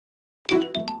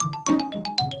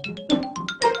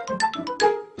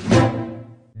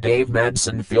Dave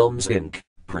Madson Films Inc.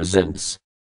 presents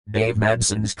Dave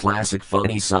Madson's classic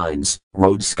funny signs,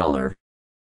 Road Scholar.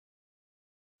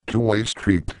 Two-way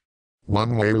street.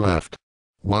 One way left.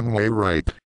 One way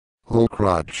right. Oh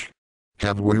crotch.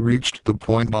 Have we reached the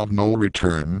point of no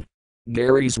return?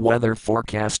 Gary's weather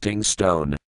forecasting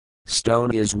stone.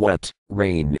 Stone is wet,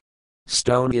 rain.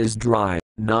 Stone is dry,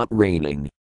 not raining.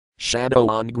 Shadow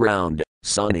on ground,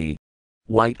 sunny.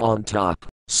 White on top,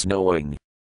 snowing.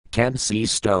 Can't see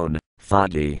stone,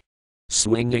 foggy.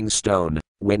 Swinging stone,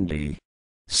 windy.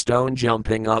 Stone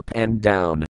jumping up and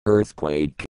down,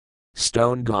 earthquake.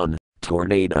 Stone gone,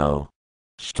 tornado.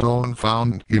 Stone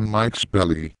found in Mike's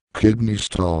belly, kidney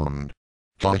stone.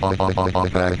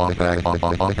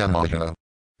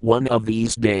 One of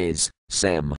these days,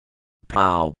 Sam.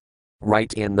 Pow.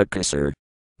 Right in the kisser.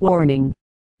 Warning.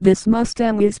 This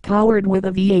Mustang is powered with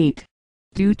a V8.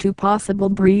 Due to possible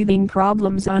breathing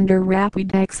problems under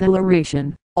rapid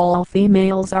acceleration, all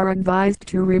females are advised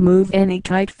to remove any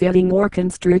tight-fitting or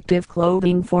constrictive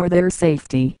clothing for their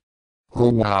safety.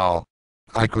 Oh wow.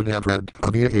 I could have read a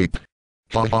V8.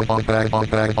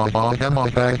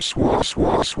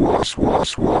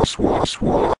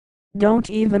 Don't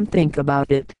even think about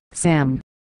it, Sam.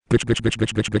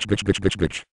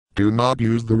 Bitch. Do not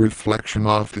use the reflection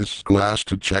of this glass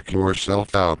to check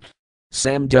yourself out.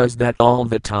 Sam does that all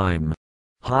the time.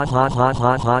 Hot.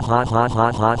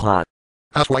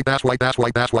 That's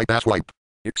white.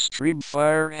 Extreme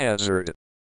fire hazard.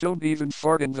 Don't even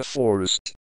fart in the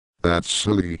forest. That's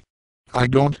silly. I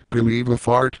don't believe a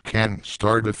fart can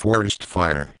start a forest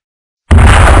fire.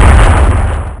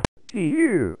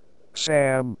 You,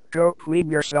 Sam, go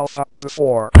clean yourself up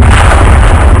before.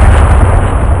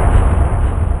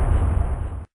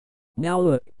 Now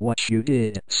look what you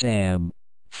did, Sam.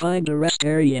 Find a rest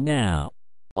area now.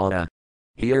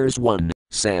 Here's one,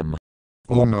 Sam.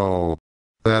 Oh no.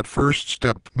 That first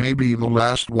step may be the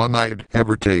last one I'd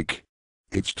ever take.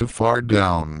 It's too far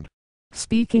down.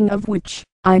 Speaking of which,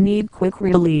 I need quick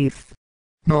relief.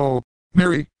 No,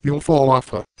 Mary, you'll fall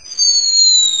off a...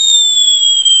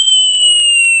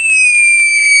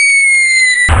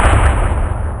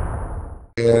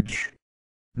 edge.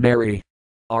 Mary.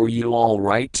 Are you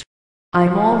alright?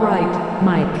 I'm alright,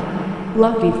 Mike.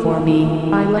 Lucky for me,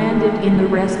 I landed in the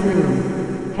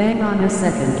restroom. Hang on a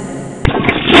second.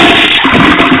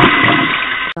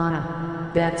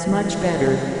 That's much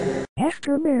better.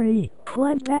 After Mary,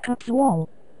 climb back up the wall.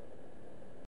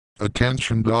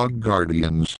 Attention dog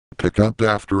guardians, pick up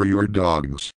after your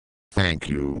dogs. Thank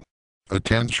you.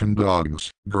 Attention dogs,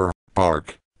 grr,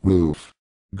 bark, woof.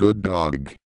 Good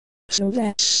dog. So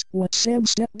that's what Sam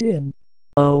stepped in.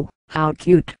 Oh, how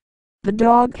cute. The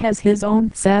dog has his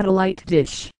own satellite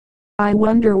dish. I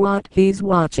wonder what he's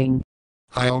watching.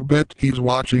 I'll bet he's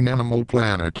watching Animal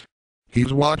Planet.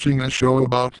 He's watching a show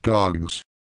about dogs.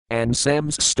 And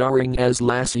Sam's starring as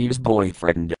Lassie's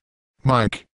boyfriend.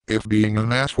 Mike, if being an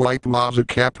asswipe was a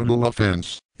capital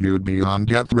offense, you'd be on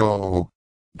death row.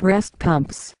 Breast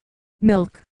pumps.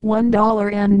 Milk,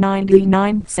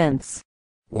 $1.99.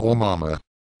 Oh mama.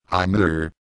 I'm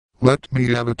there. Let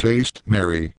me have a taste,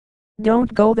 Mary.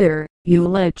 Don't go there, you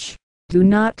lech. Do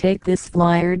not take this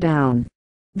flyer down.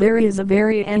 There is a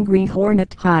very angry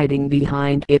hornet hiding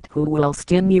behind it who will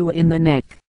sting you in the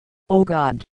neck. Oh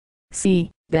God.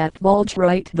 See, that bulge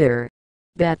right there.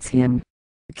 That's him.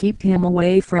 Keep him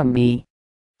away from me.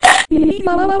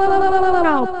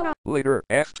 Later,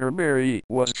 after Mary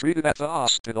was treated at the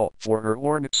hospital for her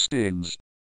hornet stings.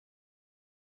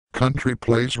 Country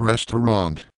Place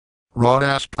Restaurant.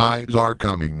 Raw-ass pies are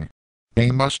coming.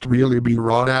 They must really be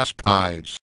raw-ass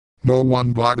pies. No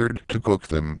one bothered to cook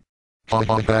them.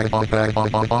 Raffle.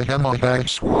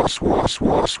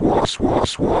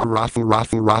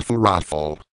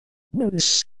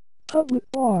 Notice.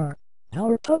 Public bar.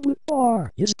 Our public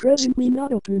bar is presently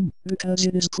not open because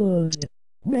it is closed.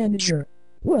 Manager.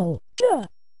 Well, duh.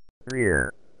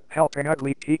 Rear. Helping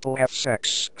ugly people have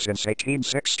sex since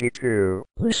 1862.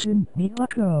 Listen,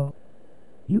 Miyako.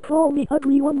 You call me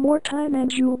ugly one more time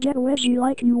and you'll get a wedgie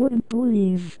like you wouldn't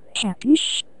believe.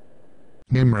 Happy-sh?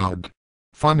 Nimrod.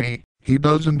 Funny, he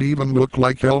doesn't even look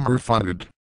like Elmer Fudd.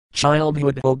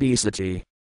 Childhood obesity.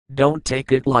 Don't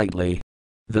take it lightly.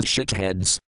 The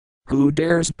shitheads. Who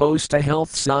dares post a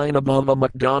health sign above a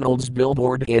McDonald's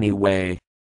billboard anyway?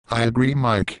 I agree,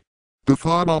 Mike. The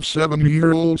thought of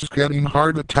 7-year-olds getting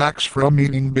heart attacks from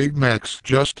eating Big Macs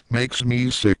just makes me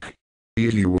sick.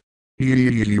 Ew.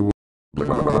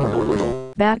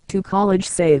 Back to college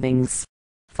savings.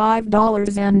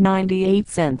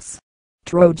 $5.98.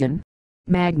 Trojan.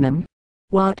 Magnum.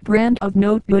 What brand of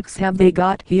notebooks have they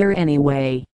got here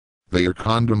anyway? They are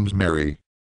condoms, Mary.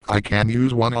 I can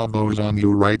use one of those on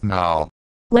you right now.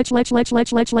 Lech.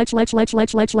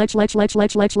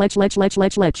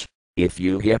 If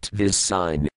you hit this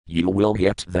sign, you will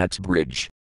hit that bridge.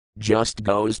 Just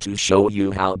goes to show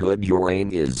you how good your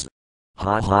aim is.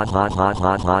 Ha ha ha ha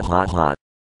ha ha ha ha.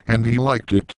 And he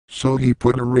liked it, so he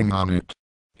put a ring on it.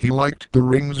 He liked the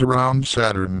rings around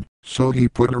Saturn, so he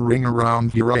put a ring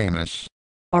around Uranus.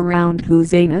 Around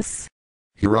whose anus?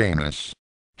 Uranus.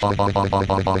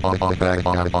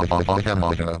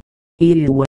 Ew.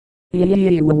 Ew.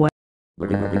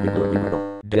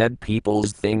 Dead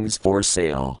people's things for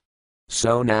sale.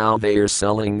 So now they're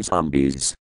selling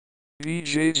zombies.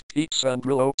 BJ's Pizza and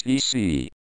Grill OTC.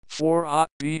 4 hot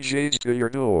BJ's to your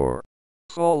door.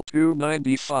 Call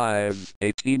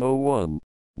 295-1801.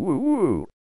 Woo woo.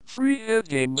 Free hit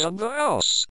games on the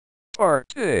house.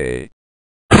 Party.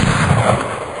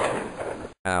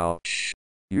 Ouch.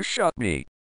 You shot me.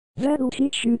 That'll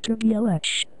teach you to be a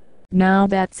lech. Now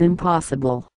that's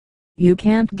impossible. You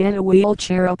can't get a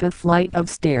wheelchair up a flight of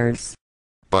stairs.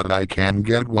 But I can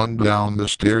get one down the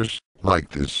stairs, like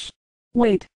this.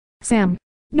 Wait, Sam.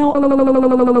 No.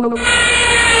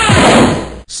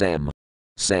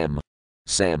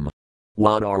 Sam.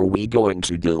 What are we going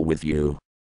to do with you?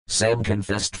 Sam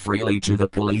confessed freely to the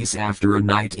police after a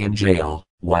night in jail,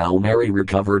 while Mary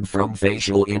recovered from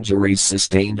facial injuries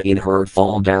sustained in her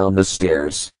fall down the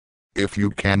stairs. If you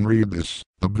can read this,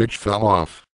 the bitch fell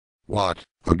off. What,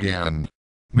 again?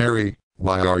 Mary,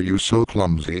 why are you so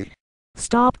clumsy?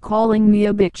 Stop calling me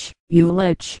a bitch, you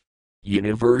lech.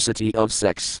 University of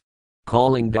Sex.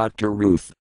 Calling Dr.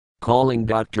 Ruth.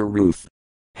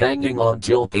 Hanging on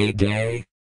till payday?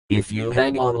 If you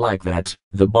hang on like that,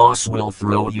 the boss will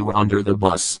throw you under the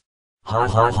bus. Ha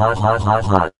ha ha ha ha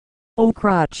ha. Oh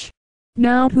crotch.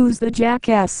 Now who's the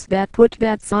jackass that put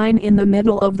that sign in the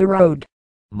middle of the road?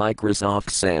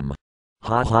 Microsoft Sam.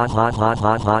 Ha ha ha ha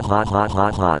ha ha ha ha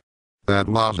ha ha. That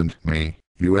wasn't me,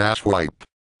 you asswipe.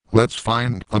 Let's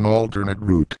find an alternate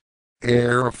route.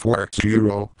 Air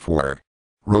 404.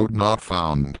 Road not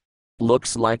found.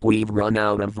 Looks like we've run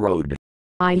out of road.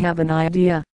 I have an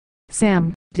idea.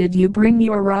 Sam, did you bring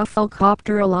your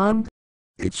rafflecopter along?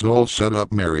 It's all set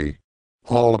up, Mary.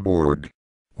 All aboard.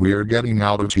 We're getting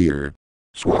out of here.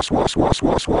 Funny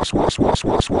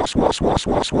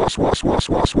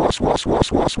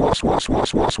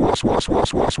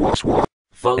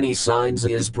Signs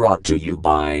is brought to you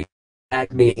by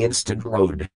Acme Instant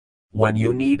Road. When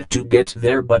you need to get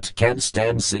there but can't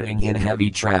stand sitting in heavy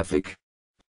traffic.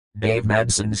 Dave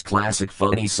Madson's classic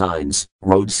Funny Signs,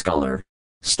 Road Scholar.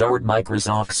 Starred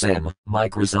Microsoft Sam,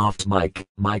 Microsoft Mike,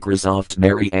 Microsoft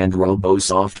Mary and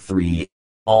Robosoft 3.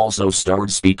 Also starred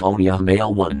Speakonia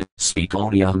Male 1,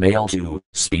 Speakonia Male 2,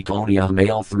 Speakonia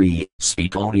Male 3,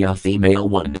 Speakonia Female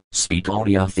 1,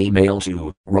 Speakonia Female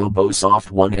 2,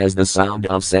 Robosoft 1 as the sound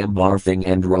of Sam barfing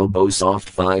and Robosoft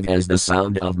 5 as the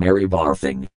sound of Mary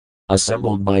barfing.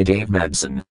 Assembled by Dave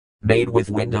Madson. Made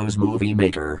with Windows Movie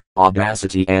Maker,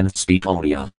 Audacity and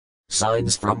Speakonia.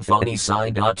 Signs from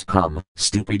funnysign.com,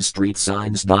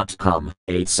 stupidstreetsigns.com,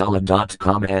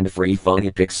 8solid.com and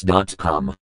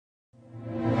freefunnypics.com.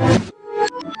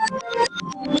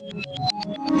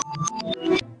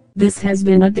 This has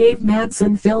been a Dave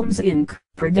Madson Films Inc.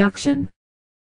 production.